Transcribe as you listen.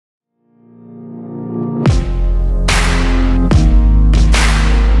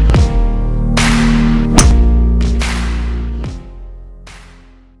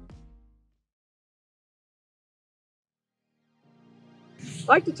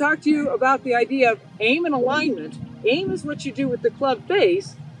like to talk to you about the idea of aim and alignment. Aim is what you do with the club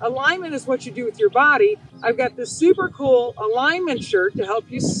face. Alignment is what you do with your body. I've got this super cool alignment shirt to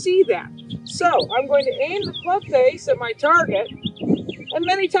help you see that. So I'm going to aim the club face at my target. And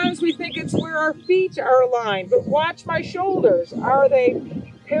many times we think it's where our feet are aligned, but watch my shoulders. Are they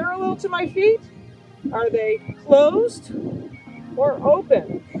parallel to my feet? Are they closed or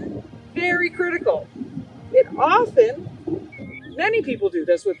open? Very critical. It often, many people do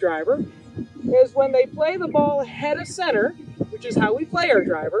this with driver, is when they play the ball head of center, which is how we play our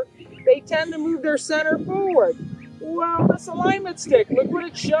driver, they tend to move their center forward. Well, this alignment stick, look what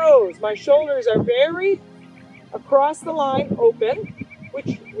it shows. My shoulders are very across the line open,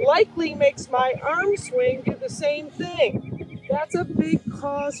 which likely makes my arm swing do the same thing. That's a big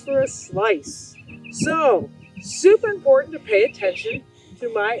cause for a slice. So, super important to pay attention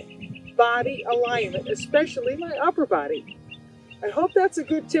to my body alignment, especially my upper body. I hope that's a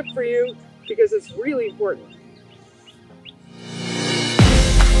good tip for you because it's really important.